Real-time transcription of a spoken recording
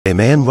A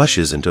man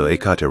rushes into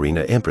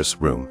Ekaterina Empress'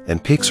 room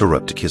and picks her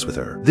up to kiss with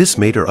her. This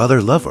made her other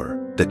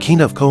lover, the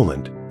King of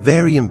Poland,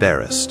 very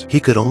embarrassed. He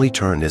could only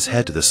turn his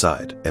head to the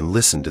side and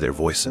listen to their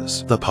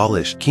voices. The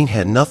Polish king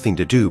had nothing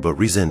to do but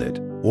resent it.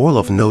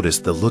 Orlov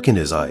noticed the look in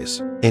his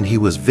eyes, and he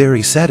was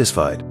very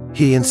satisfied.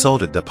 He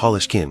insulted the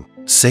Polish king,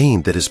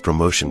 saying that his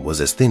promotion was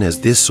as thin as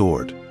this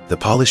sword. The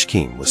Polish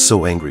king was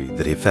so angry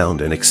that he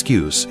found an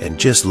excuse and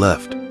just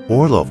left.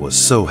 Orlov was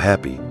so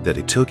happy that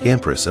he took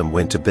Empress and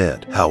went to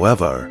bed.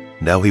 However,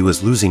 now he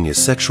was losing his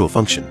sexual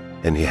function,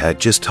 and he had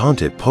just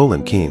taunted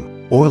Poland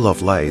king.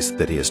 Orlov lies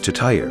that he is too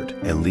tired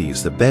and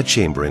leaves the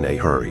bedchamber in a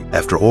hurry.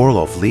 After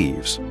Orlov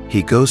leaves,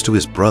 he goes to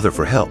his brother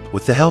for help.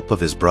 With the help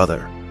of his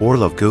brother,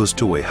 Orlov goes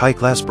to a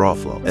high-class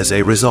brothel. As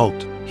a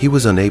result, he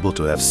was unable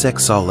to have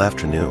sex all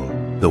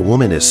afternoon. The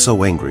woman is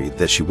so angry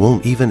that she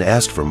won't even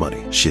ask for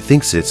money. She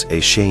thinks it's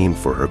a shame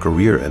for her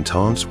career and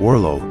taunts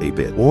Orlov a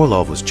bit.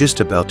 Orlov was just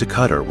about to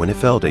cut her when he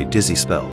felt a dizzy spell.